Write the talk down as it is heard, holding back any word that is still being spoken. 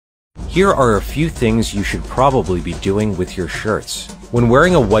Here are a few things you should probably be doing with your shirts. When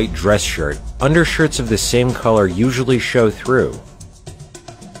wearing a white dress shirt, undershirts of the same color usually show through.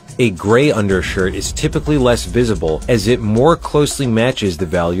 A gray undershirt is typically less visible as it more closely matches the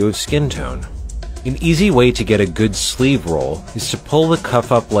value of skin tone. An easy way to get a good sleeve roll is to pull the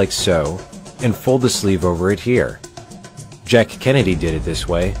cuff up like so and fold the sleeve over it here. Jack Kennedy did it this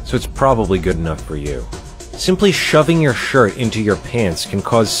way, so it's probably good enough for you. Simply shoving your shirt into your pants can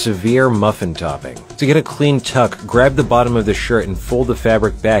cause severe muffin topping. To get a clean tuck, grab the bottom of the shirt and fold the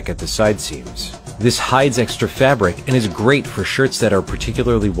fabric back at the side seams. This hides extra fabric and is great for shirts that are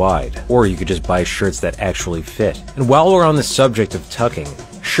particularly wide, or you could just buy shirts that actually fit. And while we're on the subject of tucking,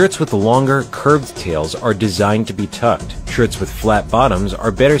 shirts with longer, curved tails are designed to be tucked. Shirts with flat bottoms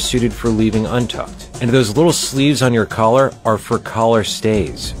are better suited for leaving untucked. And those little sleeves on your collar are for collar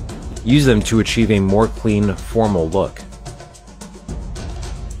stays. Use them to achieve a more clean, formal look.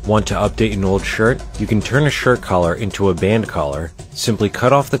 Want to update an old shirt? You can turn a shirt collar into a band collar. Simply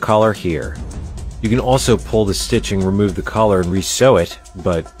cut off the collar here. You can also pull the stitching, remove the collar, and re-sew it,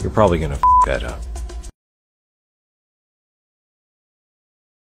 but you're probably gonna f that up.